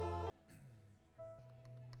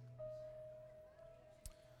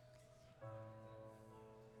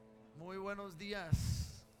buenos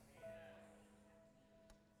días.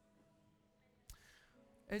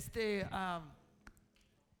 $1.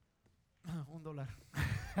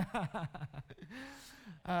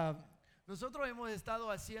 Nosotros hemos estado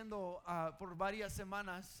haciendo por varias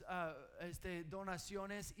semanas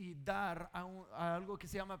donaciones y dar a algo que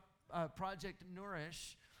se llama Project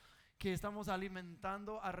Nourish, que estamos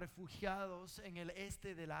alimentando a refugiados en el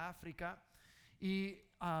este de la África. Y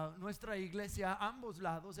nuestra iglesia a ambos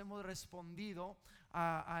lados hemos respondido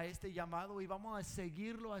a este llamado y vamos a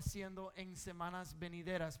seguirlo haciendo en semanas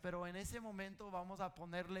venideras, pero en ese momento vamos a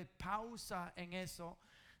ponerle pausa en eso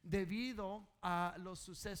debido a los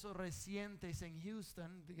sucesos recientes en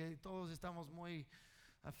Houston, que todos estamos muy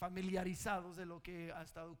familiarizados de lo que ha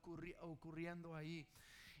estado ocurriendo ahí.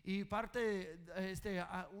 Y parte de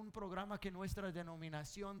un programa que nuestra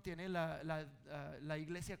denominación tiene, la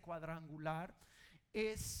iglesia cuadrangular,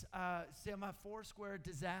 se llama Foursquare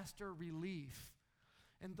Disaster Relief.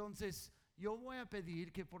 Entonces yo voy a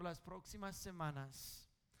pedir que por las próximas semanas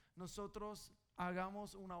nosotros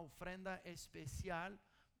hagamos una ofrenda especial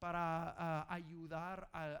para ayudar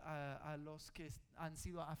a los que han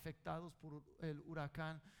sido afectados por el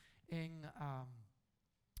huracán en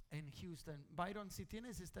Houston. Byron, si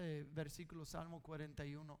tienes este versículo, Salmo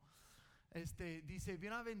 41, dice: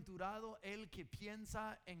 bienaventurado el que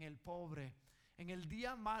piensa en el pobre. En el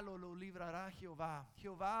día malo lo librará Jehová.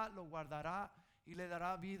 Jehová lo guardará y le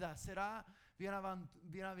dará vida. Será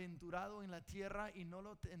bienaventurado en la tierra y no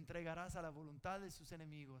lo entregarás a la voluntad de sus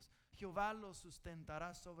enemigos. Jehová lo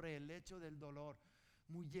sustentará sobre el lecho del dolor.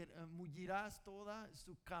 Mullirás toda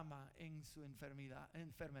su cama en su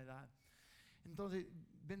enfermedad. Entonces,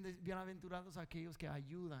 bienaventurados aquellos que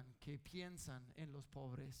ayudan, que piensan en los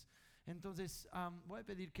pobres. Entonces, voy a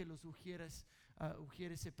pedir que los ujieres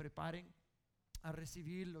se preparen a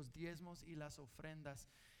recibir los diezmos y las ofrendas.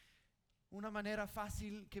 Una manera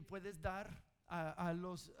fácil que puedes dar a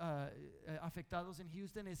los afectados en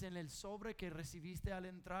Houston es en el sobre que recibiste al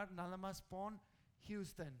entrar. Nada más pon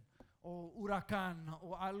Houston o huracán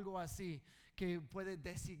o algo así, que puede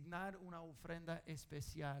designar una ofrenda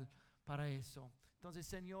especial para eso. Entonces,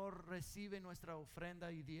 Señor, recibe nuestra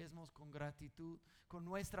ofrenda y diezmos con gratitud, con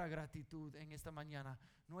nuestra gratitud en esta mañana.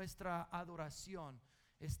 Nuestra adoración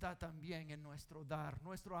está también en nuestro dar.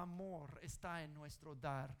 Nuestro amor está en nuestro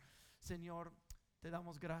dar. Señor, te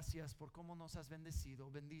damos gracias por cómo nos has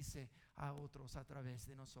bendecido. Bendice a otros a través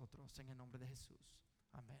de nosotros, en el nombre de Jesús.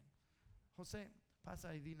 Amén. José,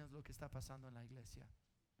 pasa y dinos lo que está pasando en la iglesia.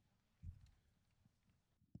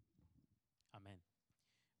 Amén.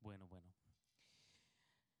 Bueno.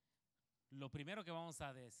 Lo primero que vamos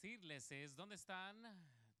a decirles es: ¿dónde están?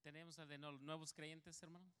 ¿Tenemos de nuevos creyentes,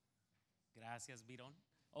 hermano? Gracias, Virón.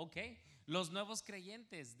 Ok, los nuevos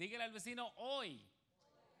creyentes, dígale al vecino: hoy.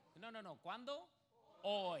 No, ¿cuándo?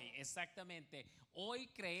 Hoy, exactamente. Hoy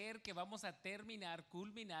creer que vamos a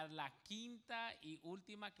culminar la quinta y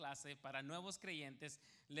última clase para nuevos creyentes.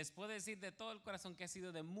 Les puedo decir de todo el corazón que ha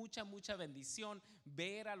sido de mucha bendición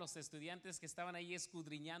ver a los estudiantes que estaban ahí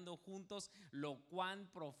escudriñando juntos lo cuán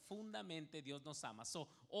profundamente Dios nos ama.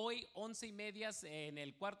 Hoy 11:30 en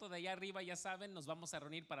el cuarto de allá arriba, ya saben, nos vamos a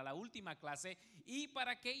reunir para la última clase. Y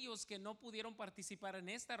para aquellos que no pudieron participar en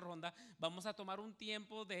esta ronda, vamos a tomar un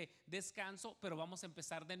tiempo de descanso, pero vamos a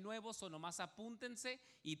empezar de nuevo. Nomás apúntense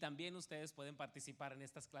y también ustedes pueden participar en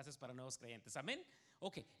estas clases para nuevos creyentes. Amén.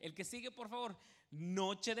 Ok, el que sigue, por favor.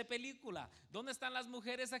 Noche de película. ¿Dónde están las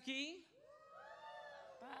mujeres aquí?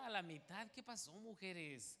 A la mitad. ¿Qué pasó,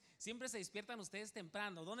 mujeres? Siempre se despiertan ustedes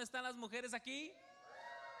temprano. ¿Dónde están las mujeres aquí?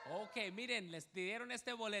 Ok, miren, les dieron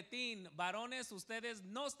este boletín. Varones, ustedes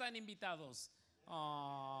no están invitados.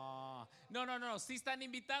 No, sí están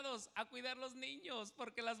invitados a cuidar los niños,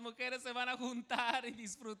 porque las mujeres se van a juntar y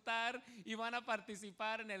disfrutar y van a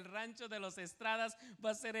participar en el rancho de los Estradas. Va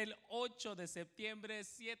a ser el 8 de septiembre,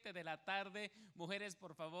 7 de la tarde. Mujeres,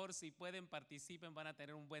 por favor, si pueden, participen, van a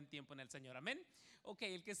tener un buen tiempo en el Señor. Amén. Ok,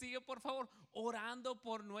 el que sigue, por favor, orando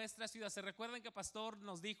por nuestra ciudad. ¿Se recuerdan que Pastor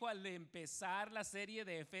nos dijo al empezar la serie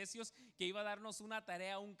de Efesios que iba a darnos una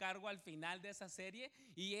tarea, un cargo al final de esa serie?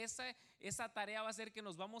 Y esa tarea va a ser que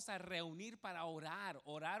nos vamos a reunir para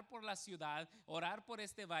orar por la ciudad, orar por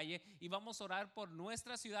este valle, y vamos a orar por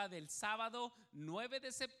nuestra ciudad el sábado 9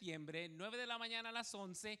 de septiembre, 9 de la mañana a las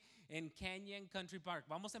 11 en Canyon Country Park.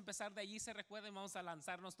 Vamos a empezar de allí, se recuerden, vamos a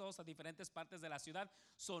lanzarnos todos a diferentes partes de la ciudad,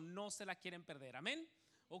 no se la quieren perder. Amén.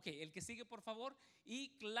 Ok, el que sigue, por favor.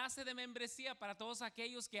 Y clase de membresía para todos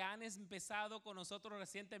aquellos que han empezado con nosotros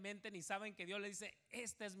recientemente y saben que Dios les dice,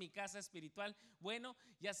 esta es mi casa espiritual. Bueno,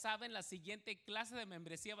 ya saben, la siguiente clase de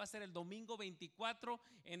membresía va a ser el domingo 24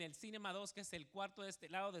 en el Cinema 2, que es el cuarto de este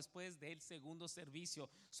lado después del segundo servicio.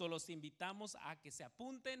 Solo los invitamos a que se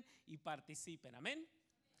apunten y participen. Amén.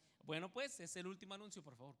 Bueno, pues es el último anuncio,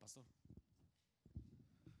 por favor, pastor.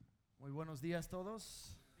 Muy buenos días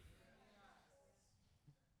todos.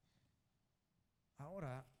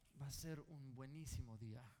 Ahora va a ser un buenísimo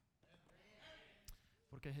día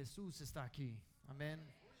porque Jesús está aquí. Amén.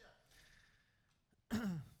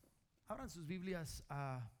 Abran sus Biblias.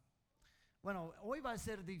 Bueno, hoy va a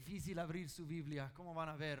ser difícil abrir su Biblia, como van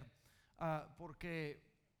a ver, porque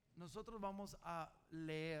nosotros vamos a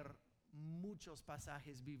leer muchos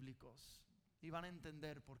pasajes bíblicos y van a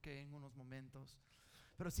entender por qué en unos momentos.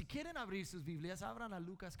 Pero si quieren abrir sus Biblias, abran a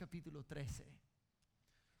Lucas capítulo 13.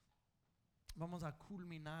 Vamos a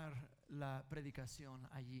culminar la predicación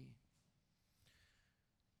allí.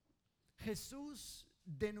 Jesús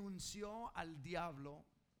denunció al diablo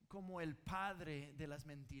como el padre de las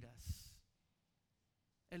mentiras.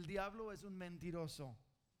 El diablo es un mentiroso.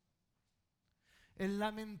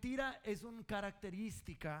 La mentira es una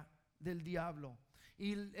característica del diablo.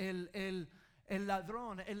 Y el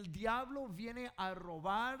ladrón, el diablo viene a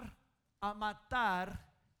robar, a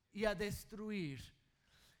matar y a destruir.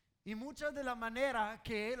 Y mucha de la manera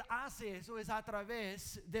que él hace eso es a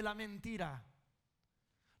través de la mentira.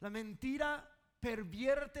 La mentira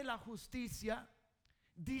pervierte la justicia,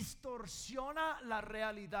 distorsiona la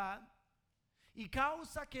realidad y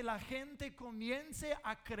causa que la gente comience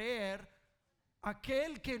a creer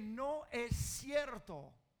aquel que no es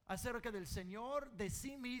cierto acerca del Señor, de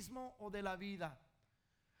sí mismo o de la vida.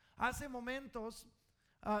 Hace momentos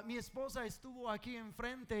mi esposa estuvo aquí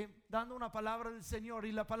enfrente dando una palabra del Señor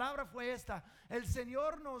y la palabra fue esta: el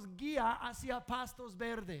Señor nos guía hacia pastos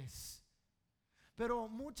verdes. Pero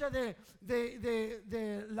muchas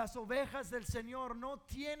de las ovejas del Señor no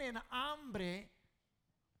tienen hambre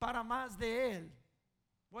para más de Él.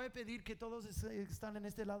 Voy a pedir que todos están en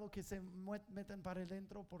este lado que se metan para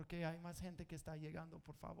adentro porque hay más gente que está llegando,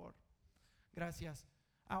 por favor. Gracias.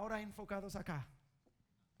 Ahora enfocados acá.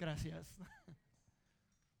 Gracias.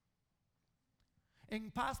 En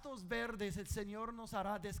pastos verdes el Señor nos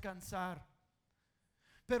hará descansar.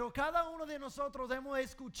 Pero cada uno de nosotros hemos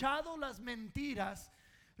escuchado las mentiras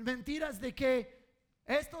de que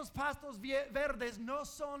estos pastos verdes no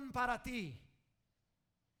son para ti.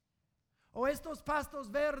 O estos pastos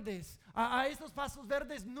verdes, a estos pastos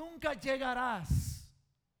verdes nunca llegarás.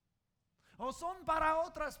 O son para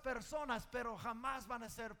otras personas, pero jamás van a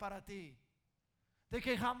ser para ti. De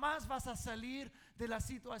que jamás vas a salir de la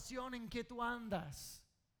situación en que tú andas.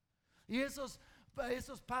 Y esos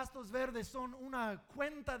pastos verdes son una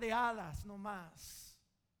cuenta de hadas nomás.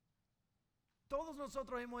 Todos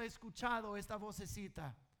nosotros hemos escuchado esta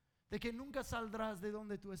vocecita de que nunca saldrás de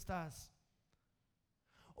donde tú estás.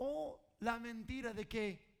 O la mentira de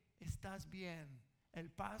que estás bien.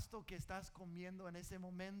 El pasto que estás comiendo en ese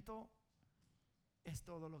momento es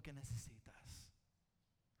todo lo que necesitas.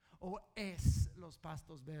 O es los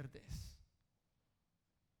pastos verdes.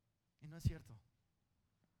 Y no es cierto.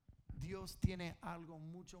 Dios tiene algo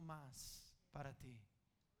mucho más para ti.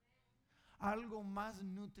 Algo más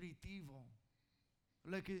nutritivo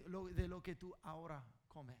de lo que tú ahora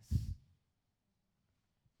comes.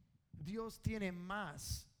 Dios tiene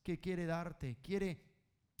más que quiere darte. Quiere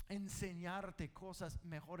enseñarte cosas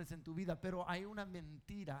mejores en tu vida. Pero hay una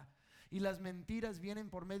mentira. Y las mentiras vienen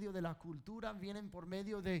por medio de la cultura, vienen por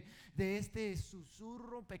medio de este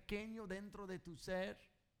susurro pequeño dentro de tu ser.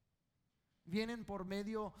 Vienen por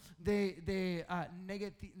medio de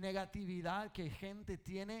negatividad que gente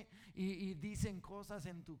tiene y dicen cosas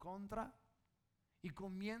en tu contra. Y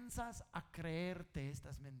comienzas a creerte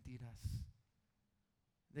estas mentiras.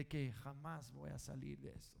 De que jamás voy a salir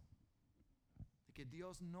de esto. De que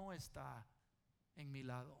Dios no está en mi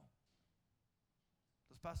lado.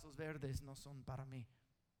 Los pastos verdes no son para mí.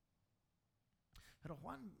 Pero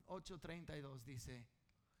Juan 8:32 dice: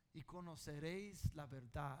 y conoceréis la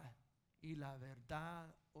verdad, y la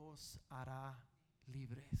verdad os hará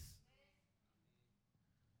libres.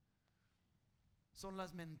 Son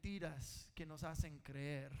las mentiras que nos hacen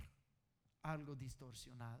creer algo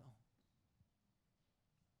distorsionado.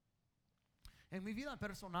 En mi vida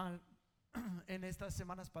personal, en estas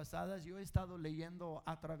semanas pasadas, yo he estado leyendo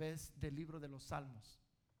a través del libro de los Salmos.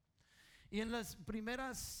 Y en las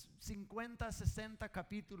primeras 50, 60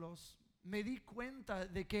 capítulos me di cuenta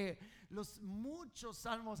de que los muchos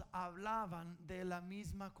salmos hablaban de la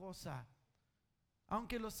misma cosa.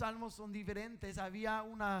 Aunque los salmos son diferentes, había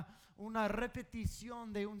una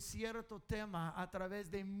repetición de un cierto tema a través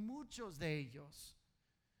de muchos de ellos.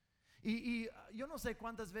 Y yo no sé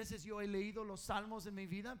cuántas veces yo he leído los salmos en mi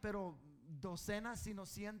vida, pero docenas, si no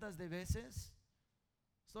cientos de veces.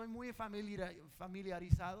 Estoy muy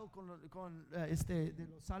familiarizado con de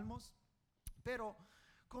los salmos, pero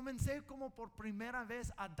comencé como por primera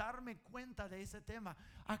vez a darme cuenta de ese tema.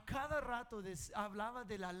 A cada rato hablaba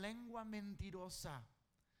de la lengua mentirosa,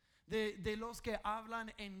 de los que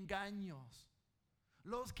hablan engaños,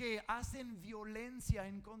 los que hacen violencia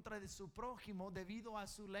en contra de su prójimo debido a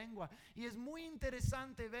su lengua. Y es muy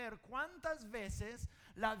interesante ver cuántas veces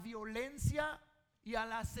la violencia y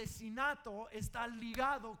al asesinato está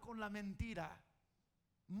ligado con la mentira.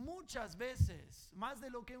 Muchas veces, más de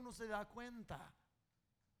lo que uno se da cuenta.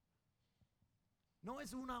 No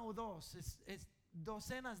es una o dos, es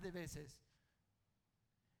docenas de veces.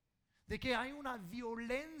 De que hay una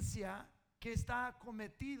violencia que está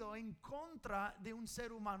cometido en contra de un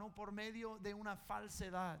ser humano por medio de una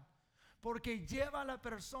falsedad. Porque lleva a la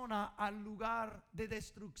persona al lugar de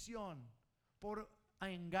destrucción por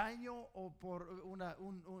engaño o por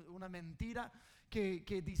una mentira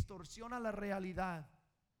que distorsiona la realidad.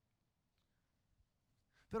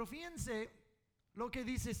 Pero fíjense lo que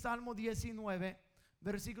dice Salmo 19,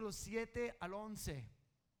 versículos 7 al 11.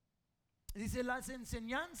 Dice: las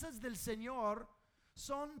enseñanzas del Señor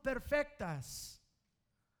son perfectas,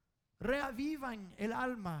 reavivan el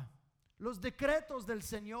alma. Los decretos del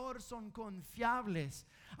Señor son confiables,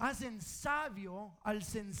 hacen sabio al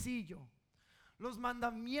sencillo. Los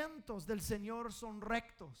mandamientos del Señor son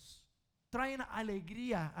rectos, traen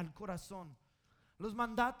alegría al corazón. Los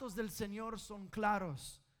mandatos del Señor son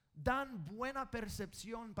claros, dan buena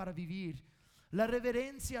percepción para vivir. La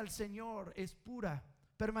reverencia al Señor es pura,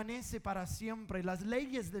 permanece para siempre. Las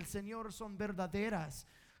leyes del Señor son verdaderas,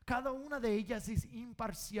 cada una de ellas es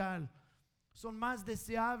imparcial. Son más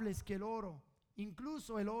deseables que el oro,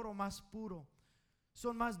 incluso el oro más puro.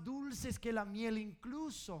 Son más dulces que la miel,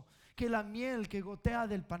 incluso que la miel que gotea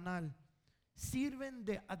del panal. Sirven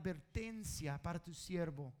de advertencia para tu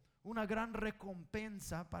siervo, una gran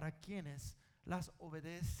recompensa para quienes las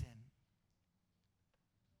obedecen.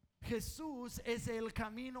 Jesús es el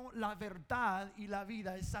camino, la verdad y la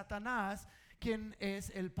vida. Es Satanás quien es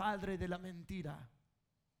el padre de la mentira.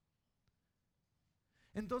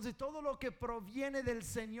 Entonces todo lo que proviene del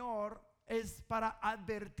Señor es para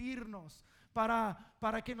advertirnos,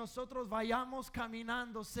 para que nosotros vayamos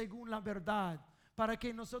caminando según la verdad, para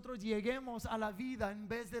que nosotros lleguemos a la vida en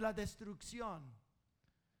vez de la destrucción.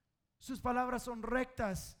 Sus palabras son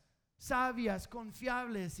rectas, sabias,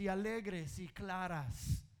 confiables y alegres y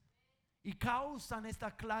claras. Y causan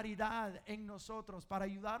esta claridad en nosotros para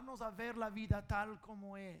ayudarnos a ver la vida tal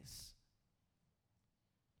como es.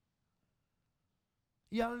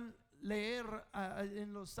 Y al leer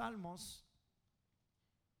en los salmos,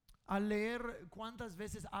 al leer cuántas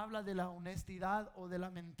veces habla de la honestidad o de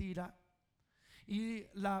la mentira y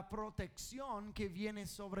la protección que viene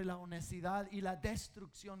sobre la honestidad y la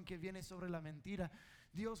destrucción que viene sobre la mentira,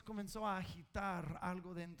 Dios comenzó a agitar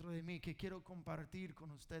algo dentro de mí que quiero compartir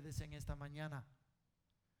con ustedes en esta mañana.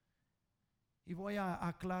 Y voy a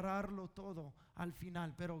aclararlo todo al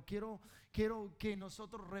final, pero quiero que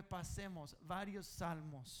nosotros repasemos varios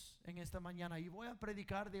salmos en esta mañana. Y voy a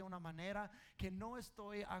predicar de una manera que no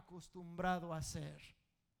estoy acostumbrado a hacer.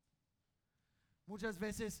 Muchas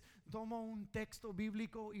veces tomo un texto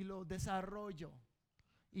bíblico y lo desarrollo.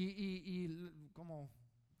 Y como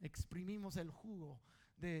exprimimos el jugo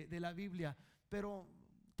de la Biblia. Pero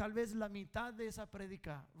tal vez la mitad de esa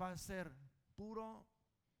prédica va a ser puros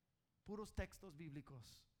textos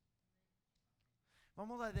bíblicos.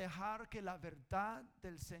 Vamos a dejar que la verdad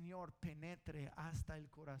del Señor penetre hasta el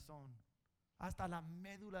corazón, hasta la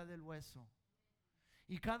médula del hueso.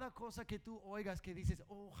 Y cada cosa que tú oigas que dices,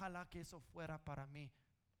 ojalá que eso fuera para mí,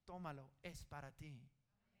 tómalo, es para ti.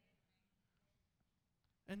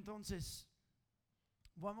 Entonces,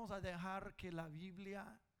 vamos a dejar que la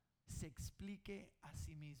Biblia se explique a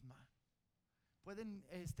sí misma. Pueden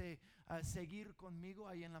seguir conmigo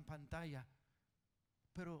ahí en la pantalla,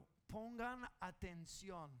 pero pongan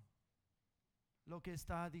atención lo que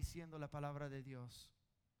está diciendo la palabra de Dios.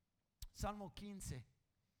 Salmo 15,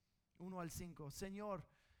 1 al 5. Señor,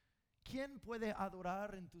 ¿quién puede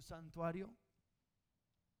adorar en tu santuario?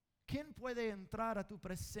 ¿Quién puede entrar a tu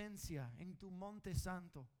presencia en tu monte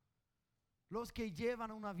santo? Los que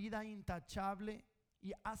llevan una vida intachable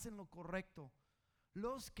y hacen lo correcto,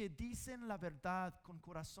 los que dicen la verdad con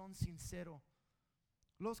corazón sincero,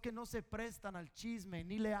 los que no se prestan al chisme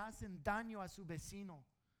ni le hacen daño a su vecino.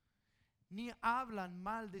 ni hablan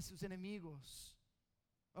mal de sus enemigos.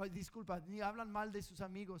 Ni hablan mal de sus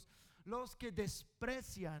amigos. Los que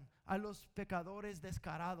desprecian a los pecadores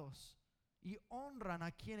descarados y honran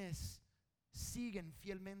a quienes siguen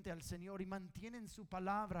fielmente al Señor y mantienen su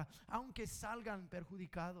palabra, aunque salgan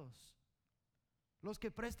perjudicados. Los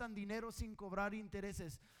que prestan dinero sin cobrar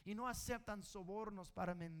intereses y no aceptan sobornos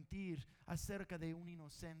para mentir acerca de un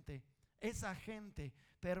inocente, esa gente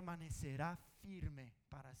permanecerá firme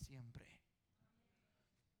para siempre.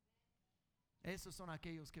 Esos son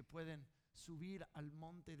aquellos que pueden subir al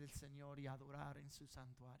monte del Señor y adorar en su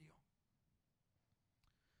santuario.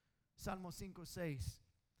 Salmo 5:6.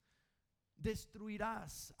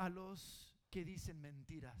 Destruirás a los que dicen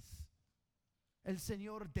mentiras. El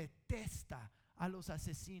Señor detesta a los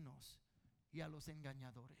asesinos y a los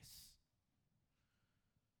engañadores.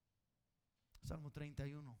 Salmo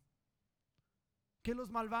 31. Que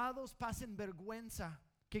los malvados pasen vergüenza,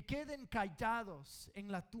 que queden callados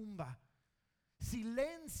en la tumba.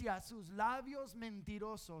 Silencia sus labios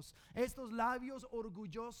mentirosos, estos labios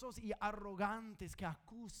orgullosos y arrogantes que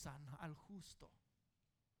acusan al justo.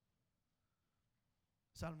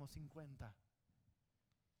 Salmo 50.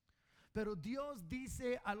 Pero Dios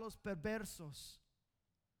dice a los perversos: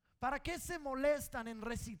 ¿para qué se molestan en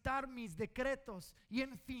recitar mis decretos y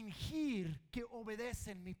en fingir que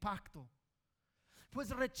obedecen mi pacto? Pues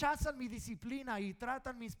rechazan mi disciplina y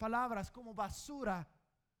tratan mis palabras como basura.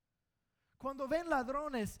 Cuando ven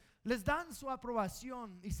ladrones, les dan su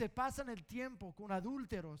aprobación y se pasan el tiempo con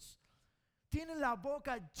adúlteros. Tienen la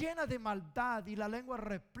boca llena de maldad y la lengua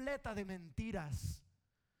repleta de mentiras.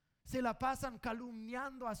 Se la pasan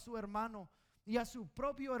calumniando a su hermano y a su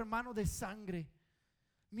propio hermano de sangre.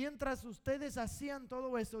 Mientras ustedes hacían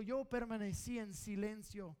todo eso, yo permanecí en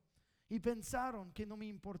silencio y pensaron que no me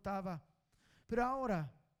importaba. Pero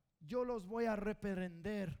ahora yo los voy a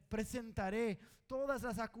reprender. Presentaré todas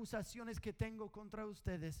las acusaciones que tengo contra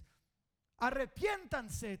ustedes.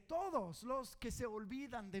 Arrepiéntanse todos los que se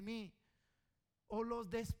olvidan de mí, o los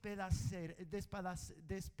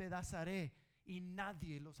despedazaré y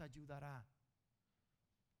nadie los ayudará.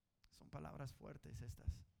 Son palabras fuertes estas.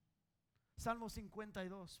 Salmo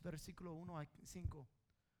 52, versículo 1 a 5.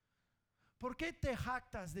 ¿Por qué te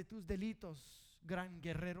jactas de tus delitos, gran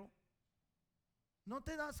guerrero? ¿No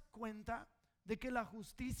te das cuenta de que la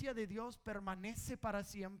justicia de Dios permanece para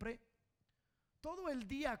siempre? Todo el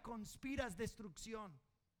día conspiras destrucción.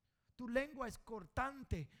 Tu lengua es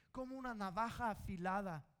cortante como una navaja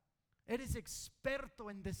afilada. Eres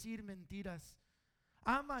experto en decir mentiras.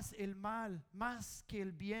 Amas el mal más que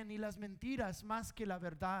el bien y las mentiras más que la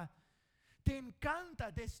verdad. Te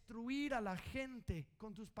encanta destruir a la gente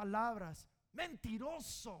con tus palabras.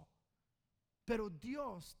 Mentiroso. Pero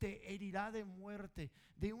Dios te herirá de muerte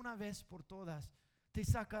de una vez por todas. Te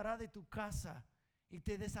sacará de tu casa y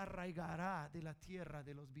te desarraigará de la tierra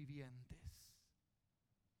de los vivientes.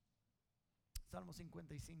 Salmo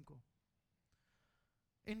 55.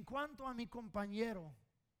 En cuanto a mi compañero,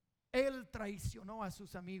 él traicionó a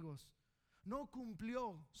sus amigos, no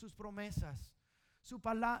cumplió sus promesas. Sus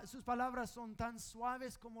palabras son tan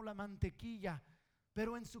suaves como la mantequilla,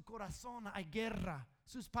 pero en su corazón hay guerra.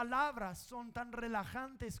 Sus palabras son tan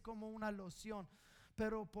relajantes como una loción,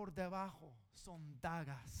 pero por debajo son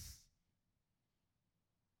dagas.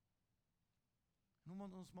 En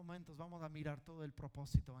unos momentos vamos a mirar todo el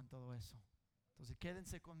propósito en todo eso. Entonces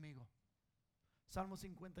quédense conmigo. Salmo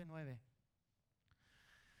 59.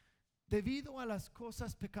 Debido a las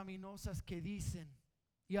cosas pecaminosas que dicen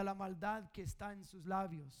y a la maldad que está en sus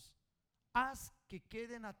labios, haz que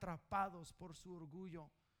queden atrapados por su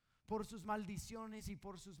orgullo, por sus maldiciones y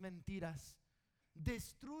por sus mentiras.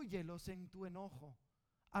 Destrúyelos en tu enojo,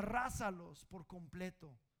 arrásalos por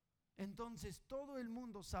completo. Entonces todo el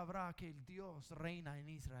mundo sabrá que el Dios reina en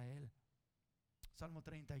Israel. Salmo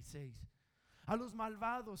 36. A los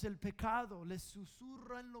malvados el pecado les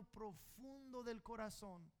susurra en lo profundo del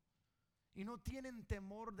corazón y no tienen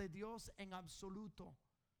temor de Dios en absoluto.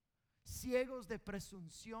 Ciegos de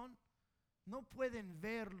presunción, no pueden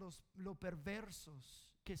ver lo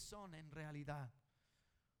perversos que son en realidad.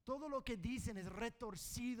 Todo lo que dicen es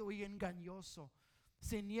retorcido y engañoso.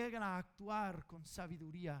 Se niegan a actuar con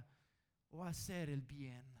sabiduría o a hacer el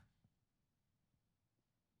bien.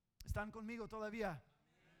 ¿Están conmigo todavía?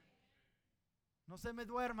 No se me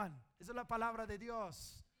duerman. Esa es la palabra de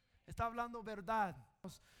Dios. Está hablando verdad.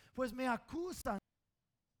 Pues me acusan.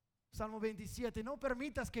 Salmo 27. No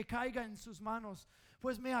permitas que caiga en sus manos,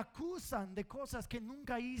 pues me acusan de cosas que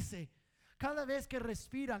nunca hice. Cada vez que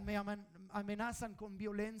respiran me amenazan con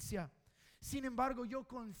violencia. Sin embargo, yo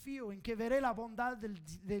confío en que veré la bondad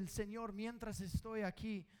del Señor mientras estoy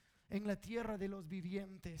aquí en la tierra de los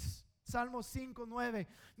vivientes. Salmo 5:9.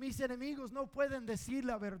 Mis enemigos no pueden decir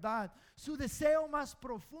la verdad. Su deseo más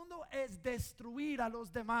profundo es destruir a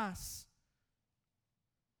los demás.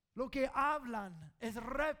 Lo que hablan es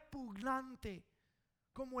repugnante,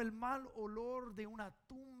 como el mal olor de una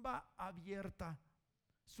tumba abierta.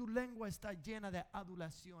 Su lengua está llena de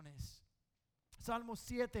adulaciones. Salmo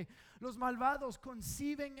 7. Los malvados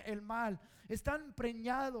conciben el mal, están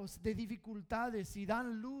preñados de dificultades y dan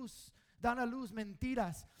a luz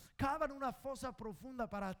mentiras. Cavan una fosa profunda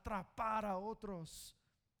para atrapar a otros.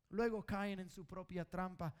 Luego caen en su propia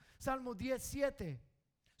trampa. Salmo 17.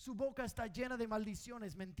 Su boca está llena de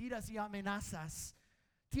maldiciones, mentiras y amenazas.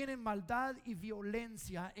 Tienen maldad y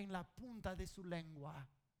violencia en la punta de su lengua.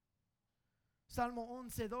 Salmo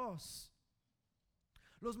 11:2.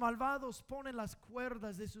 Los malvados ponen las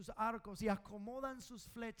cuerdas de sus arcos y acomodan sus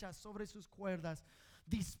flechas sobre sus cuerdas.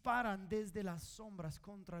 Disparan desde las sombras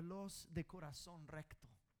contra los de corazón recto.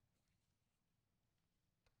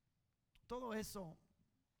 Todo eso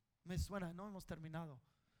me suena, no hemos terminado,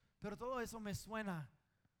 pero todo eso me suena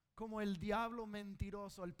como el diablo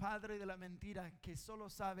mentiroso, el padre de la mentira, que solo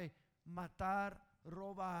sabe matar,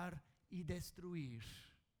 robar y destruir.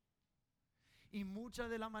 Y mucha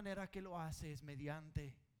de la manera que lo hace es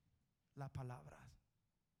mediante la palabra.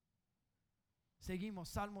 Seguimos,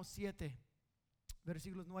 Salmo 7,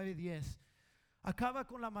 versículos 9 y 10. Acaba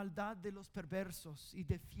con la maldad de los perversos y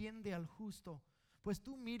defiende al justo, pues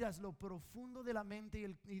tú miras lo profundo de la mente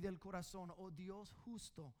y del corazón, oh Dios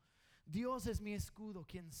justo. Dios es mi escudo,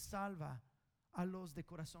 quien salva a los de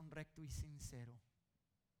corazón recto y sincero.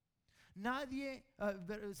 Nadie,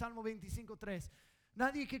 Salmo 25:3.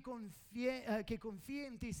 Nadie que confíe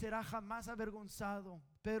en ti será jamás avergonzado,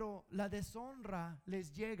 pero la deshonra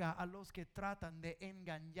les llega a los que tratan de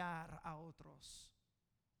engañar a otros.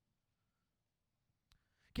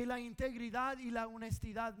 Que la integridad y la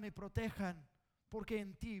honestidad me protejan, porque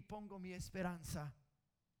en ti pongo mi esperanza.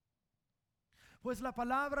 Pues la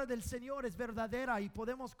palabra del Señor es verdadera y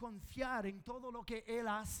podemos confiar en todo lo que Él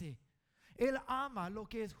hace. Él ama lo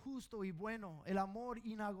que es justo y bueno. El amor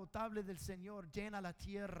inagotable del Señor llena la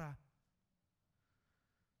tierra.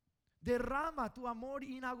 Derrama tu amor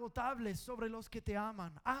inagotable sobre los que te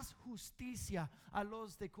aman. Haz justicia a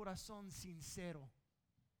los de corazón sincero.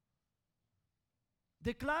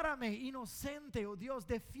 Declárame inocente, oh Dios,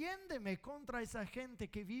 defiéndeme contra esa gente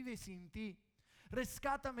que vive sin ti.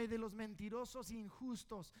 Rescátame de los mentirosos e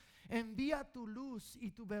injustos. Envía tu luz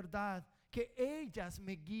y tu verdad, que ellas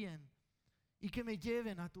me guíen y que me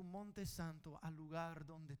lleven a tu monte santo, al lugar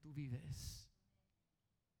donde tú vives.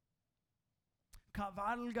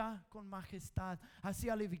 Cabalga con majestad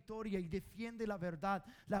hacia la victoria y defiende la verdad,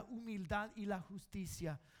 la humildad y la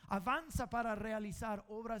justicia. Avanza para realizar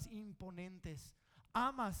obras imponentes.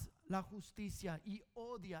 Amas la justicia y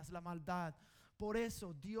odias la maldad. Por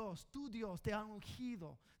eso Dios, tu Dios, te ha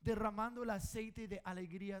ungido, derramando el aceite de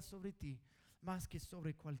alegría sobre ti, más que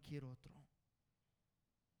sobre cualquier otro.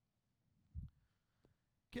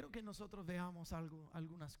 Quiero que nosotros veamos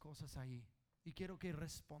algunas cosas ahí y quiero que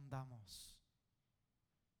respondamos.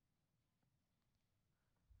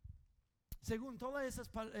 Según todos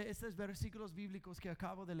esos versículos bíblicos que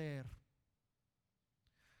acabo de leer,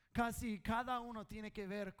 casi cada uno tiene que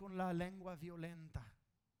ver con la lengua violenta,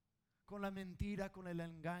 con la mentira, con el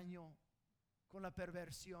engaño, con la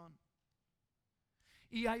perversión.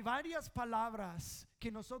 Y hay varias palabras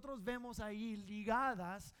que nosotros vemos ahí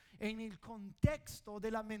ligadas en el contexto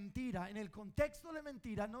de la mentira. En el contexto de la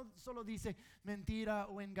mentira no solo dice mentira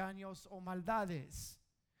o engaños o maldades.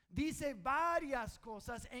 Dice varias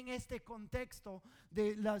cosas en este contexto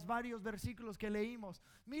de los varios versículos que leímos.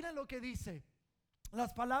 Miren lo que dice.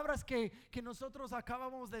 Las palabras que nosotros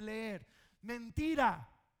acabamos de leer. Mentira,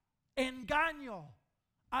 engaño,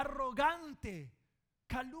 arrogante,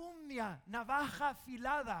 calumnia, navaja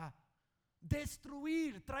afilada,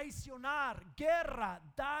 destruir, traicionar, guerra,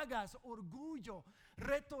 dagas, orgullo,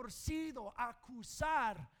 retorcido,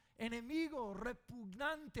 acusar, enemigo,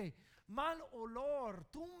 repugnante, mal olor,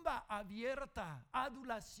 tumba abierta,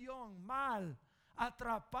 adulación, mal,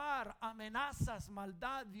 atrapar, amenazas,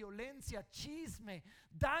 maldad, violencia, chisme,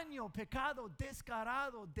 daño, pecado,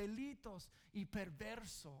 descarado, delitos y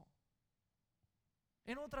perverso.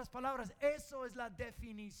 En otras palabras, eso es la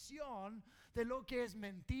definición de lo que es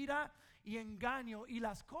mentira y engaño y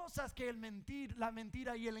las cosas que la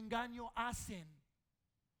mentira y el engaño hacen.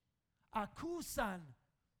 Acusan,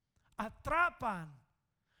 atrapan,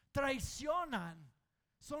 traicionan,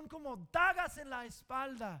 son como dagas en la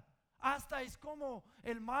espalda, hasta es como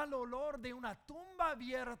el mal olor de una tumba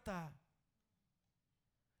abierta.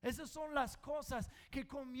 Esas son las cosas que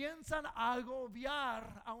comienzan a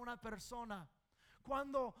agobiar a una persona.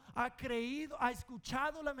 Cuando ha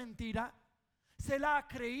escuchado la mentira, se la ha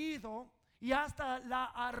creído y hasta la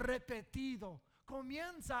ha repetido.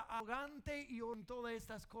 Comienza arrogante y en todas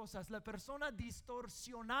estas cosas. La persona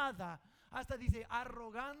distorsionada, hasta dice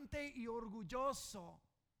arrogante y orgulloso.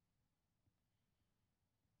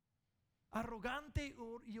 Arrogante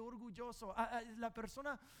y orgulloso. La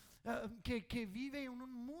persona que vive en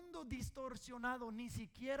un mundo distorsionado ni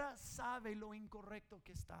siquiera sabe lo incorrecto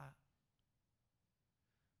que está.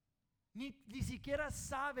 Ni siquiera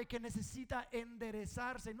sabe que necesita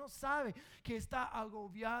enderezarse. No sabe que está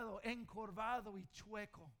agobiado, encorvado y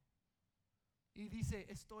chueco. Y dice,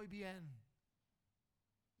 estoy bien.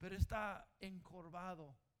 Pero está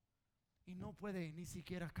encorvado y no puede ni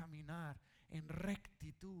siquiera caminar en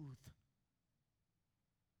rectitud.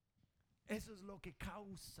 Eso es lo que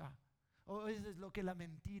causa, o eso es lo que la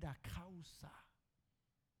mentira causa.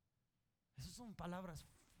 Esas son palabras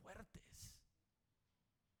fuertes.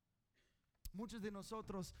 Muchos de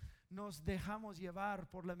nosotros nos dejamos llevar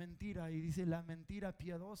por la mentira y dice la mentira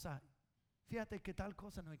piadosa. Fíjate que tal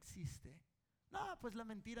cosa no existe. No, pues la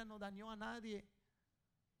mentira no dañó a nadie.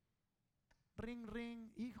 Ring,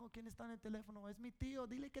 ring, hijo, ¿quién está en el teléfono? Es mi tío,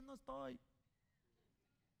 dile que no estoy.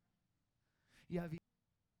 Y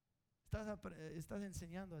estás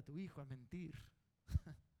enseñando a tu hijo a mentir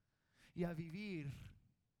y a vivir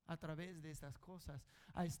a través de estas cosas,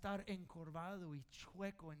 a estar encorvado y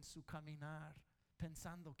chueco en su caminar,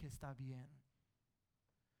 pensando que está bien.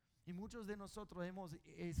 Y muchos de nosotros hemos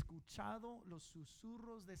escuchado los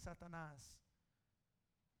susurros de Satanás,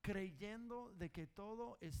 creyendo de que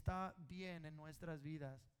todo está bien en nuestras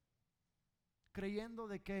vidas, creyendo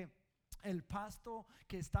de que el pasto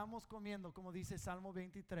que estamos comiendo, como dice Salmo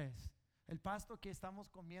 23, el pasto que estamos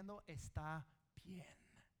comiendo está bien.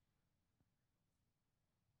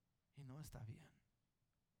 Y no está bien.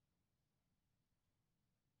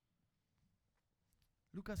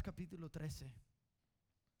 Lucas capítulo 13,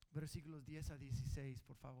 versículos 10 a 16,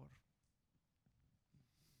 por favor.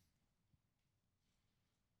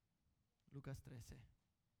 Lucas 13.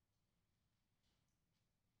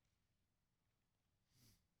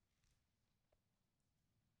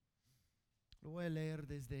 Lo voy a leer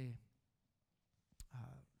desde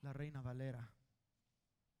la Reina Valera.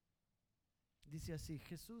 Dice así: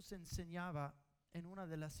 Jesús enseñaba en una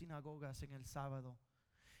de las sinagogas en el sábado.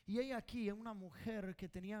 Y he aquí una mujer que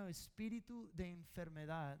tenía espíritu de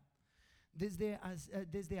enfermedad desde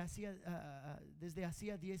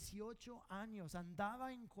hacía 18 años.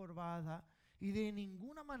 Andaba encorvada y de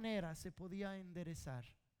ninguna manera se podía enderezar.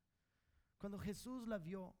 Cuando Jesús la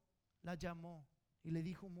vio, la llamó y le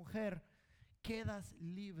dijo: mujer, quedas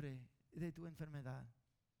libre de tu enfermedad.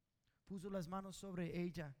 Puso las manos sobre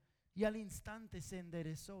ella y al instante se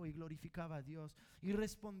enderezó y glorificaba a Dios. Y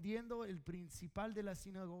respondiendo el principal de la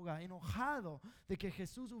sinagoga, enojado de que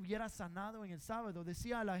Jesús hubiera sanado en el sábado,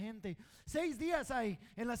 decía a la gente: 6 días hay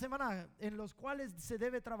en la semana en los cuales se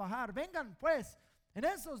debe trabajar. Vengan pues, en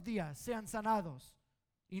esos días sean sanados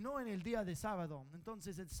y no en el día de sábado.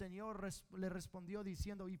 Entonces el Señor le respondió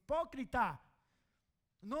diciendo: hipócrita,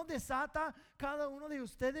 ¿no desata cada uno de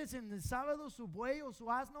ustedes en el sábado su buey o su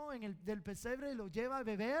asno del pesebre y lo lleva a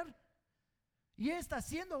beber? Y esta,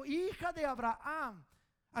 siendo hija de Abraham,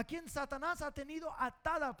 a quien Satanás ha tenido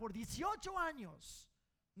atada por 18 años,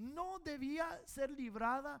 ¿no debía ser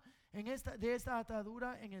librada de esta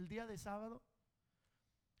atadura en el día de sábado?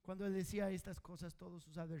 Cuando él decía estas cosas, todos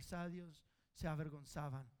sus adversarios se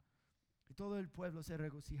avergonzaban y todo el pueblo se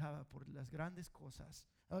regocijaba por las grandes cosas,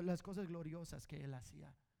 las cosas gloriosas que él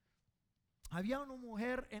hacía. Había una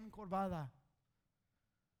mujer encorvada,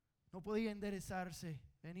 no podía enderezarse,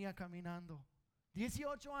 venía caminando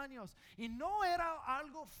 18 años y no era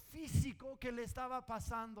algo físico que le estaba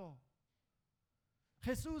pasando.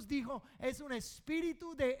 Jesús dijo: es un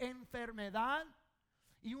espíritu de enfermedad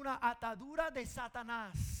y una atadura de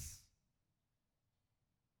Satanás.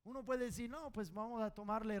 Uno puede decir: no, pues vamos a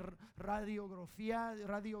tomarle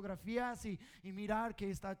radiografías y mirar que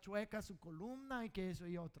está chueca su columna y que eso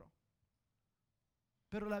y otro.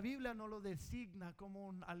 Pero la Biblia no lo designa como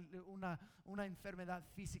una enfermedad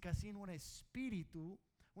física, sino un espíritu,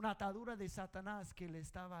 una atadura de Satanás que le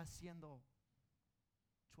estaba haciendo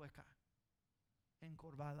chueca,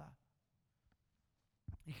 encorvada.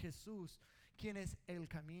 Y Jesús, quien es el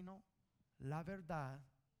camino, la verdad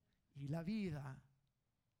y la vida,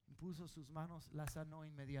 puso sus manos, la sanó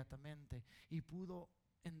inmediatamente y pudo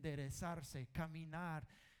enderezarse, caminar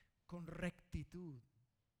con rectitud.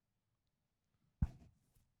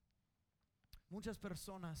 Muchas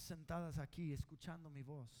personas sentadas aquí escuchando mi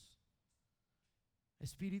voz,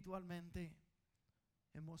 espiritualmente,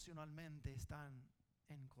 emocionalmente están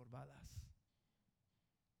encorvadas.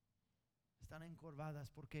 Están encorvadas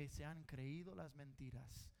porque se han creído las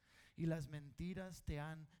mentiras. Y las mentiras te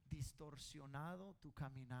han distorsionado tu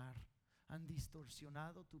caminar, han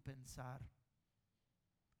distorsionado tu pensar.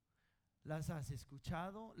 Las has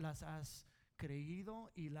escuchado, las has creído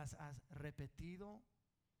y las has repetido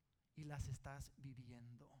y las estás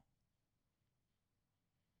viviendo.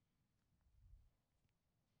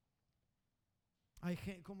 Hay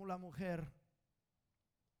gente como la mujer,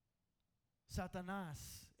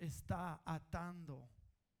 Satanás está atando.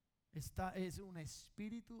 Es un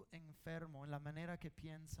espíritu enfermo en la manera que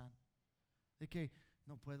piensan, de que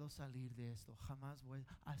no puedo salir de esto, jamás voy.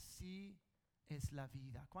 Así es la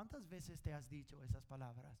vida. ¿Cuántas veces te has dicho esas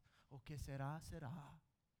palabras? O que será, será.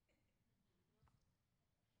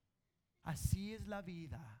 Así es la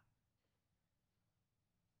vida.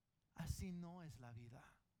 Así no es la vida.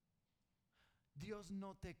 Dios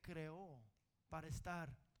no te creó para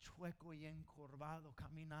estar chueco y encorvado,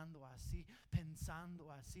 caminando así,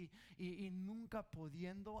 pensando así y nunca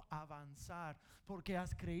pudiendo avanzar, porque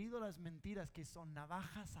has creído las mentiras que son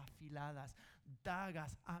navajas afiladas,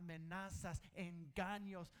 dagas, amenazas,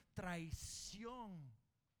 engaños, traición.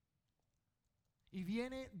 Y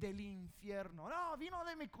viene del infierno. No, vino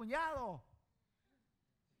de mi cuñado.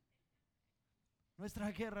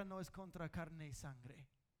 Nuestra guerra no es contra carne y sangre.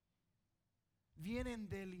 Vienen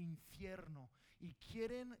del infierno y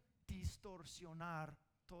quieren distorsionar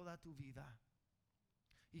toda tu vida.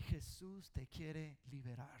 Y Jesús te quiere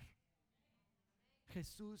liberar.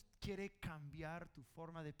 Jesús quiere cambiar tu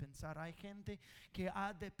forma de pensar. Hay gente que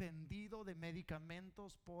ha dependido de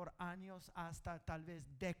medicamentos por años, hasta tal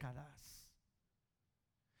vez décadas.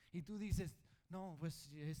 Y tú dices, no,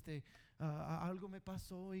 pues algo me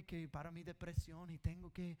pasó y que para mi depresión y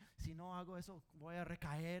tengo que, si no hago eso, voy a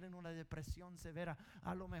recaer en una depresión severa.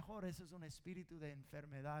 A lo mejor eso es un espíritu de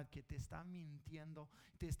enfermedad que te está mintiendo,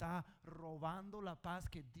 te está robando la paz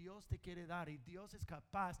que Dios te quiere dar. Y Dios es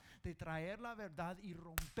capaz de traer la verdad y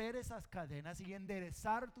romper esas cadenas y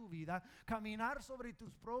enderezar tu vida, caminar sobre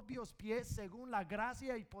tus propios pies según la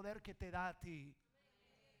gracia y poder que te da a ti.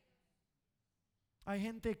 Hay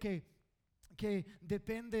gente que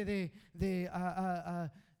depende de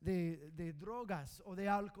drogas o de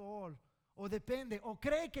alcohol, o depende, o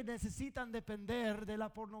cree que necesitan depender de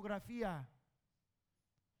la pornografía.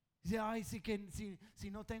 Dice, ay,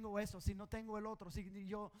 si no tengo eso, si no tengo el otro, si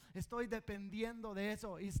yo estoy dependiendo de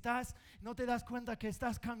eso, y no te das cuenta que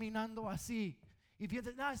estás caminando así. Y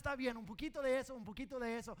piensas, está bien, un poquito de eso,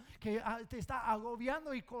 que te está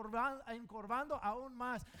agobiando y encorvando aún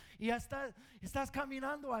más. Y hasta estás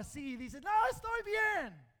caminando así y dices, no, estoy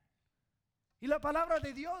bien. Y la palabra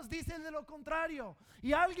de Dios dice de lo contrario.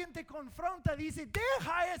 Y alguien te confronta, dice,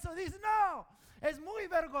 deja eso. Dice, no, es muy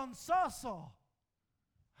vergonzoso.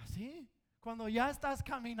 ¿Así? Cuando ya estás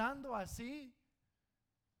caminando así.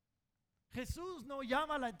 Jesús no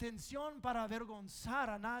llama la atención para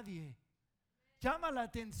avergonzar a nadie. Llama la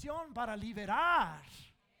atención para liberar.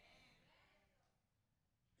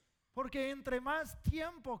 Porque entre más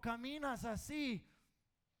tiempo caminas así,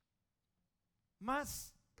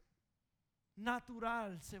 más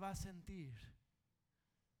natural se va a sentir.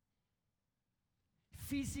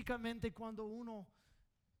 Físicamente, cuando uno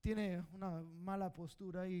tiene una mala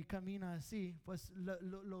postura y camina así, pues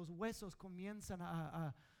los huesos comienzan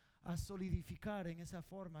a solidificar en esa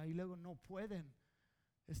forma y luego no pueden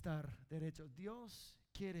estar derechos. Dios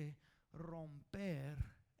quiere romper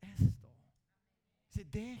esto.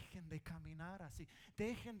 Dejen de caminar así,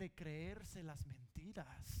 dejen de creerse las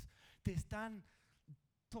mentiras. Te están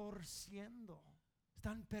torciendo,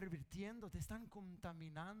 están pervirtiendo, te están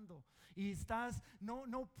contaminando y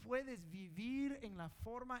no puedes vivir en la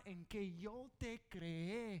forma en que yo te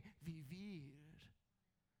creé vivir.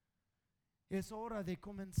 Es hora de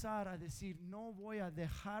comenzar a decir, no voy a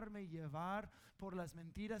dejarme llevar por las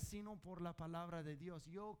mentiras, sino por la palabra de Dios.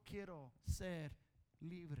 Yo quiero ser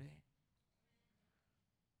libre.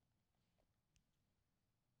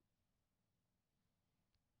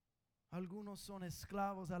 Algunos son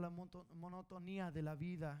esclavos a la monotonía de la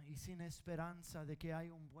vida y sin esperanza de que hay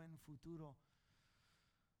un buen futuro.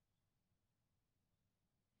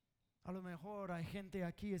 A lo mejor hay gente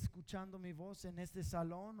aquí escuchando mi voz en este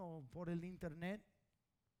salón o por el internet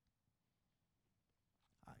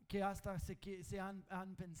que hasta se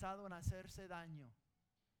han pensado en hacerse daño,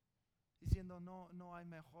 diciendo no hay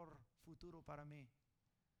mejor futuro para mí.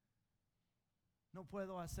 No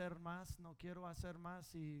puedo hacer más, no quiero hacer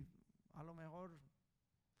más y a lo mejor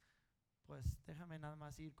pues déjame nada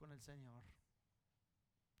más ir con el Señor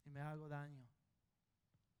y me hago daño.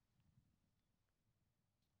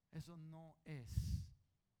 Eso no es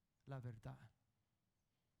la verdad.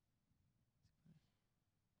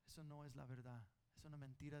 Eso no es la verdad. Es una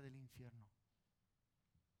mentira del infierno.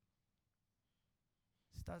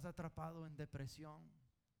 Estás atrapado en depresión,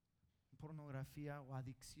 pornografía o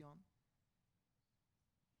adicción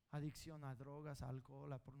a drogas,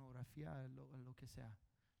 alcohol, a pornografía, lo que sea.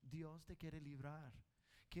 Dios te quiere librar.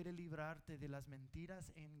 Quiere librarte de las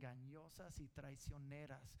mentiras engañosas y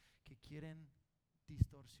traicioneras que quieren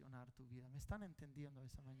distorsionar tu vida. ¿Me están entendiendo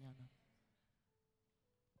esta mañana?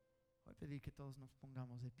 Voy a pedir que todos nos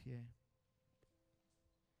pongamos de pie.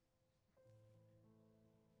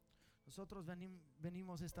 Nosotros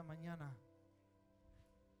venimos esta mañana.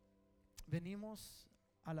 Venimos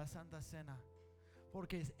a la Santa Cena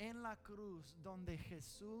porque es en la cruz donde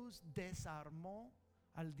Jesús desarmó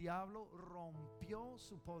al diablo, rompió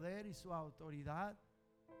su poder y su autoridad.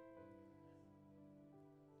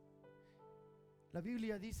 La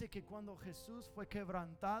Biblia dice que cuando Jesús fue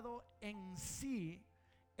quebrantado en sí,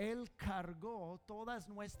 Él cargó todas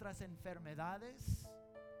nuestras enfermedades,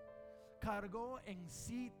 cargó en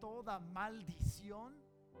sí toda maldición,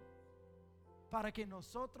 para que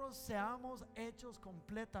nosotros seamos hechos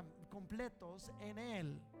completos en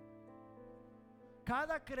Él.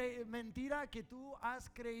 Cada mentira que tú has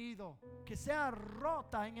creído, que sea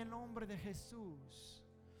rota en el nombre de Jesús,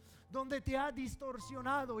 donde te ha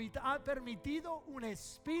distorsionado y te ha permitido un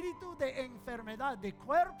espíritu de enfermedad, de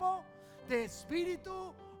cuerpo, de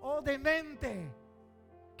espíritu o de mente.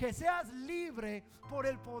 Que seas libre por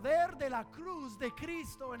el poder de la cruz de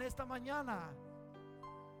Cristo en esta mañana.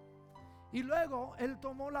 Y luego Él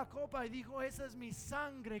tomó la copa y dijo: esa es mi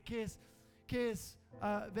sangre que es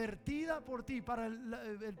vertida por ti para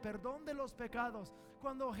el perdón de los pecados.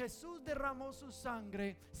 Cuando Jesús derramó su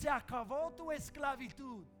sangre, se acabó tu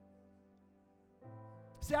esclavitud.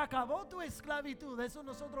 Se acabó tu esclavitud. Eso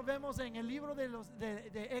nosotros vemos en el libro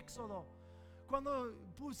de Éxodo. Cuando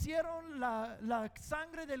pusieron la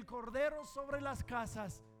sangre del cordero sobre las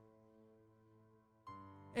casas,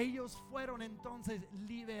 ellos fueron entonces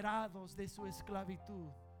liberados de su esclavitud.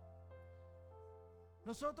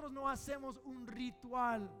 Nosotros no hacemos un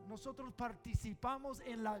ritual, nosotros participamos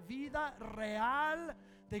en la vida real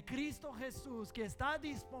de Cristo Jesús, que está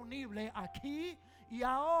disponible aquí y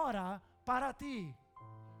ahora para ti.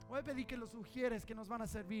 Voy a pedir que los sugieres que nos van a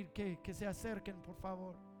servir que se acerquen, por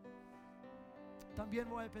favor. También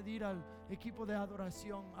voy a pedir al equipo de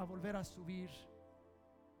adoración a volver a subir.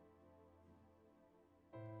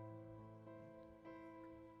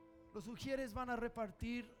 Los sugieres van a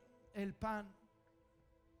repartir el pan.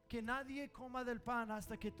 Que nadie coma del pan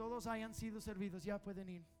hasta que todos hayan sido servidos. Ya pueden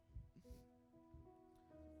ir.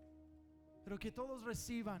 Pero que todos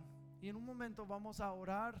reciban. Y en un momento vamos a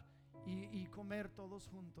orar y comer todos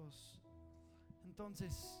juntos.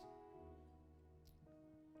 Entonces,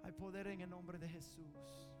 hay poder en el nombre de Jesús.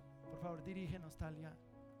 Por favor, dirígenos, Talia.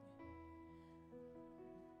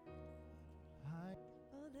 Hay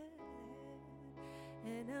poder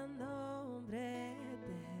en el nombre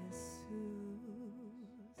de Jesús.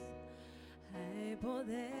 Hay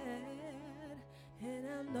poder en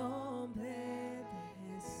el nombre de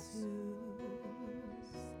Jesús.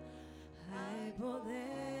 Hay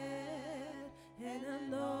poder en el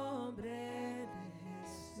nombre de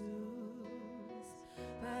Jesús.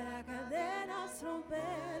 Para cadenas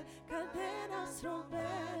romper, cadenas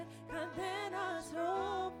romper, cadenas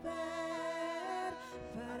romper.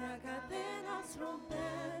 Para cadenas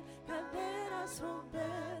romper, cadenas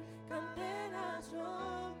romper, cadenas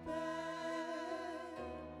romper.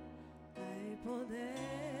 Hay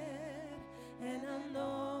poder en el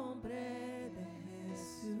nombre de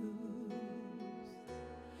Jesús.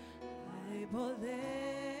 Hay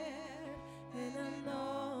poder en el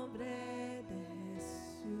nombre de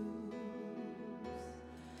Jesús.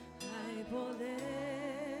 Hay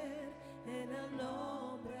poder en el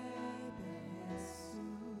nombre de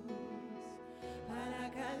Jesús.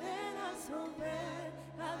 Para cadenas romper,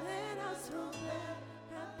 cadenas romper,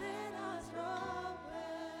 cadenas romper.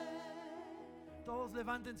 Todos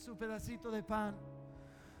levanten su pedacito de pan.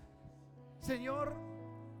 Señor,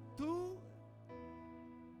 tú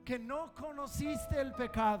que no conociste el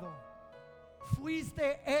pecado,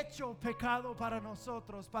 fuiste hecho pecado para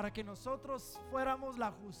nosotros, para que nosotros fuéramos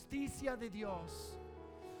la justicia de Dios.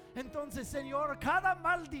 Entonces, Señor, cada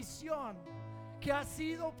maldición que ha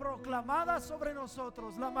sido proclamada sobre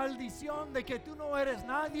nosotros, la maldición de que tú no eres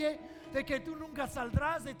nadie, de que tú nunca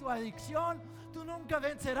saldrás de tu adicción, tú nunca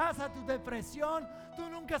vencerás a tu depresión, tú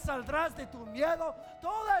nunca saldrás de tu miedo.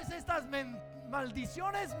 Todas estas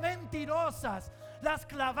maldiciones mentirosas las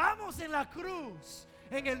clavamos en la cruz,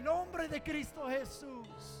 en el nombre de Cristo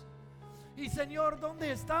Jesús. Y Señor,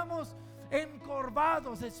 donde estamos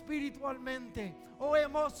encorvados espiritualmente o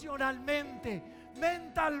emocionalmente,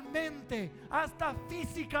 mentalmente, hasta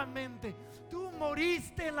físicamente, tú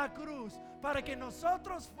moriste en la cruz para que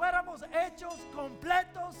nosotros fuéramos hechos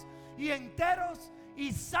completos y enteros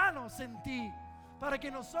y sanos en ti, para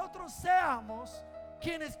que nosotros seamos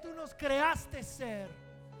quienes tú nos creaste ser.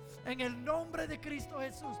 En el nombre de Cristo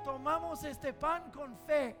Jesús tomamos este pan con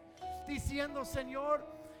fe, diciendo,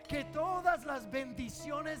 Señor, que todas las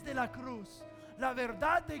bendiciones de la cruz, la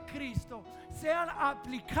verdad de Cristo, sean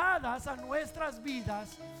aplicadas a nuestras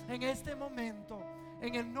vidas en este momento.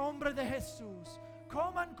 En el nombre de Jesús,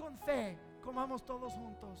 coman con fe, comamos todos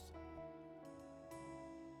juntos.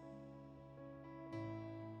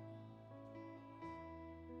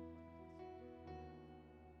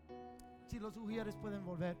 Si los ujieres pueden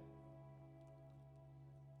volver.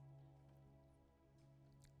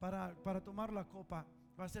 Para tomar la copa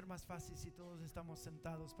va a ser más fácil si todos estamos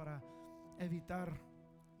sentados para evitar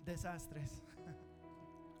desastres.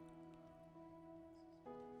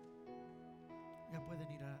 Ya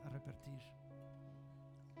pueden ir a repartir.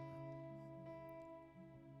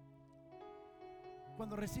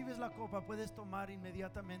 Cuando recibes la copa puedes tomar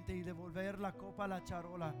inmediatamente y devolver la copa a la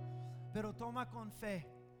charola, pero toma con fe.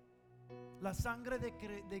 La sangre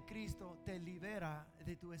de Cristo te libera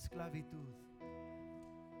de tu esclavitud.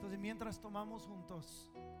 Entonces, mientras tomamos juntos,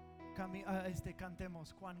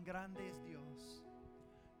 cantemos: cuán grande es Dios,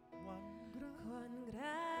 cuán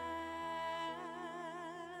grande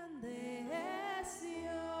es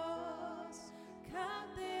Dios.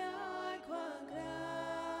 Cante hoy cuán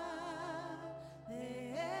grande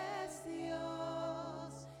es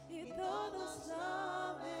Dios, y todos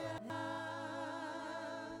lo verán.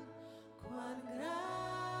 Cuán grande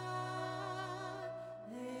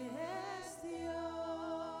es Dios.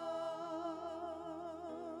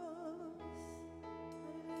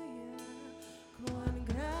 Cuán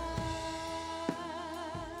grande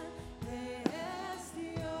es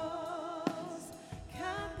Dios.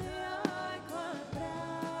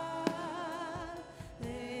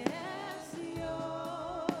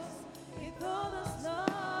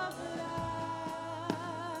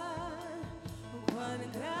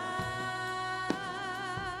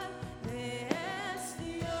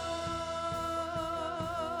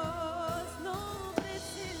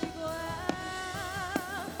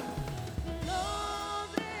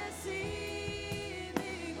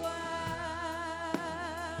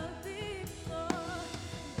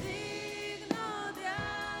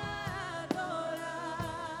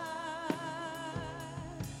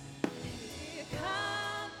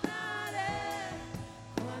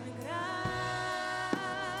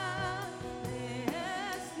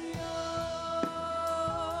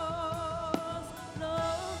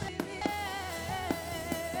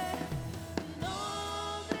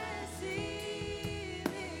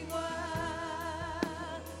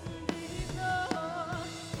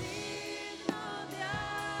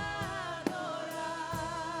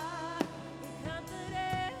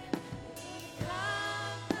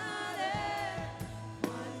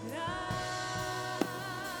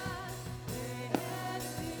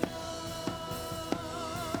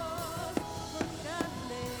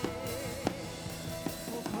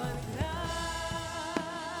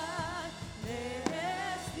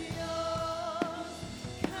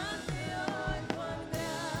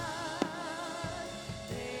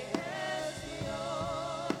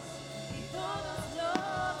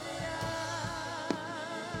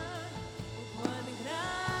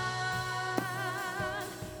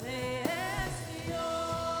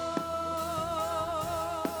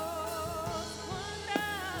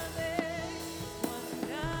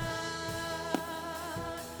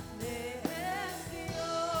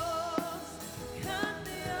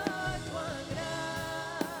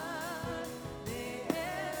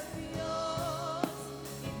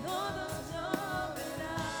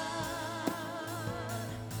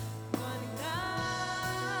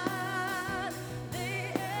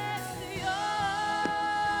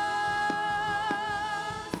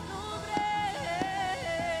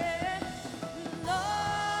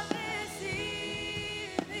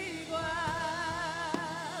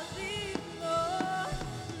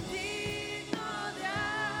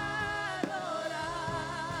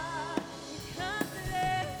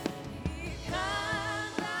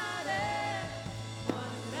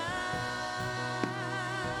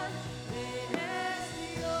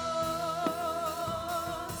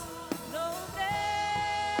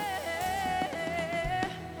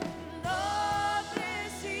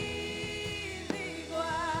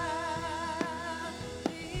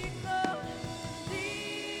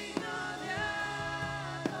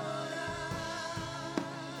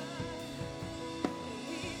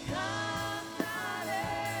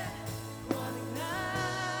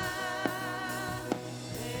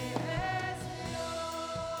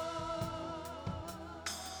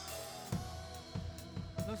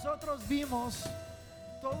 vimos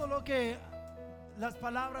todo lo que las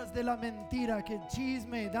palabras de la mentira, que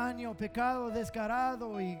chisme, daño, pecado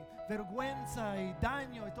descarado y vergüenza y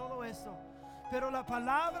daño y todo eso. Pero la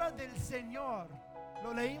palabra del Señor,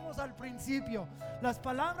 lo leímos al principio, las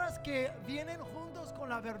palabras que vienen juntos con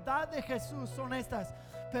la verdad de Jesús son estas: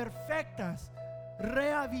 perfectas,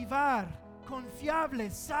 reavivar,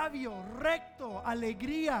 confiable, sabio, recto,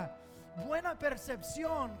 alegría, buena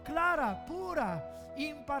percepción, clara, pura,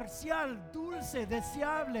 imparcial, dulce,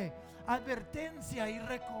 deseable, advertencia y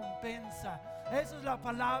recompensa. Esa es la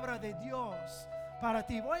palabra de Dios para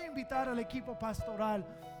ti. Voy a invitar al equipo pastoral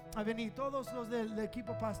a venir, todos los del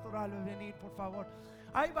equipo pastoral a venir, por favor.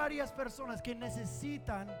 Hay varias personas que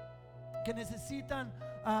necesitan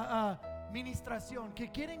ministración, que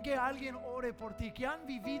quieren que alguien ore por ti, que han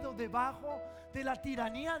vivido debajo de la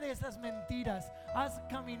tiranía de esas mentiras. Has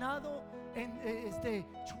caminado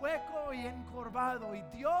chueco y encorvado, y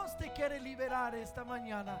Dios te quiere liberar esta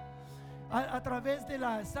mañana a través de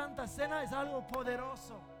la Santa Cena. Es algo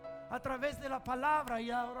poderoso, a través de la palabra y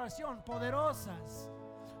la oración poderosas.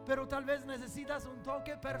 Pero tal vez necesitas un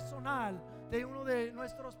toque personal de uno de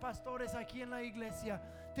nuestros pastores aquí en la iglesia.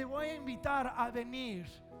 Te voy a invitar a venir.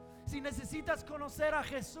 Si necesitas conocer a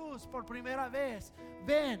Jesús por primera vez,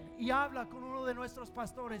 ven y habla con uno de nuestros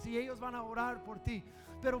pastores y ellos van a orar por ti.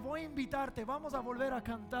 Pero voy a invitarte, vamos a volver a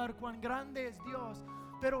cantar Cuán grande es Dios.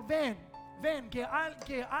 Pero ven, que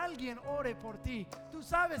alguien ore por ti. Tú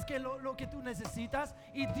sabes que lo que tú necesitas,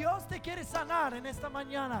 y Dios te quiere sanar en esta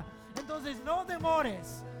mañana. Entonces no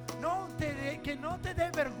demores, que no te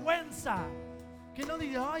dé vergüenza, que no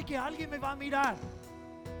digas, ay, que alguien me va a mirar.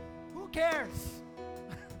 Who cares?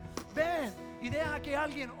 Ven y deja que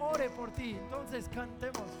alguien ore por ti. Entonces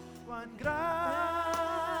cantemos. Cuán grande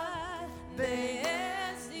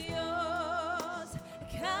es Dios,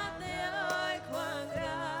 cante hoy cuán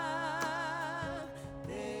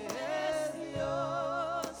grande es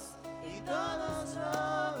Dios, y todos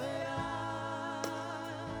lo verán.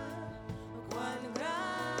 Cuán grande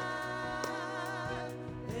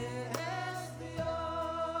es Dios.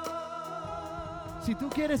 Si tú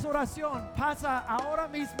quieres oración, pasa ahora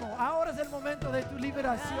mismo. Ahora es el momento de tu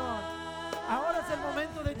liberación. Ahora es el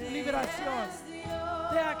momento de tu liberación.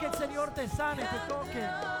 Deja que el Señor te sane, te toque.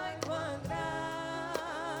 Cuán grande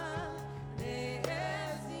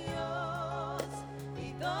es Dios,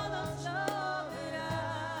 y todos lo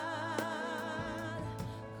verán.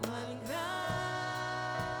 Cuán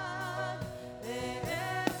grande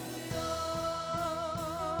es Dios.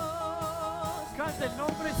 Canta el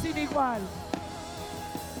nombre sin igual.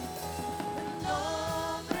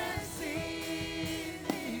 Nombre sin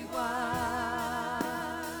igual,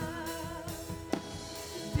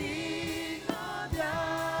 digno de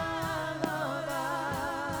adorar,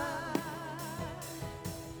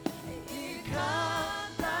 y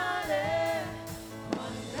cantaré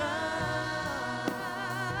cuán grande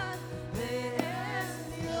es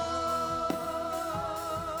Dios.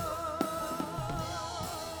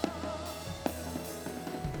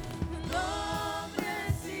 Nombre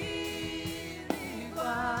sin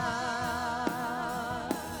igual,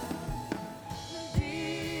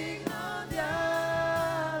 digno de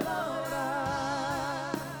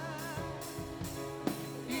adorar,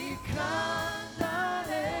 y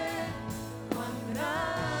cantaré cuán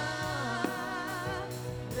grande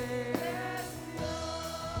es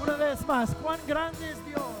Dios. Una vez más, cuán grande es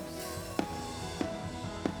Dios.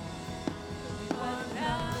 Cuán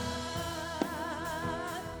grande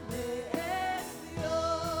es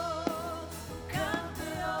Dios, cante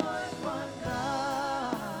hoy cuán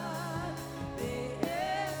grande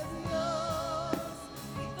es Dios,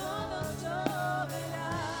 y todos lo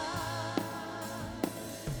verán.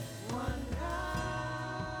 Cuán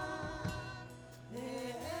grande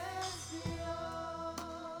es Dios.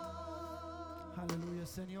 Aleluya,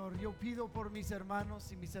 Señor. Yo pido por mis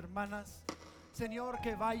hermanos y mis hermanas, Señor,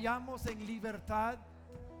 que vayamos en libertad,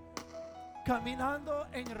 caminando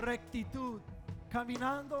en rectitud,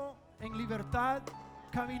 caminando en libertad,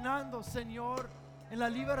 caminando, Señor, en la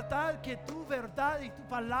libertad que tu verdad y tu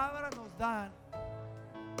palabra nos dan.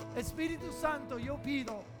 Espíritu Santo, yo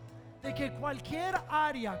pido de que cualquier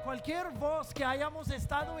área, cualquier voz que hayamos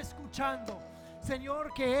estado escuchando,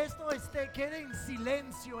 Señor, que esto quede en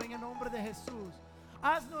silencio en el nombre de Jesús.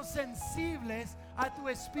 Haznos sensibles a tu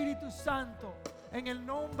Espíritu Santo en el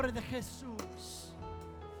nombre de Jesús.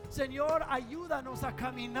 Señor, ayúdanos a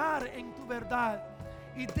caminar en tu verdad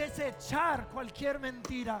y desechar cualquier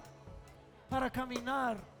mentira para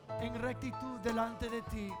caminar en rectitud delante de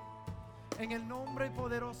ti. En el nombre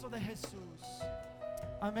poderoso de Jesús.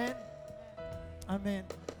 Amén. Amén.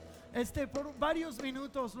 Por varios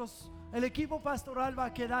minutos El equipo pastoral va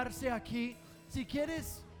a quedarse aquí. Si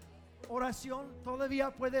quieres oración,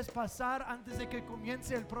 todavía puedes pasar antes de que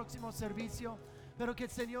comience el próximo servicio. Pero que el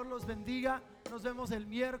Señor los bendiga. Nos vemos el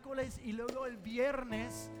miércoles y luego el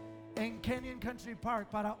viernes en Canyon Country Park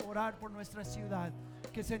para orar por nuestra ciudad.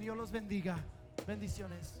 Que el Señor los bendiga.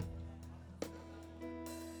 Bendiciones.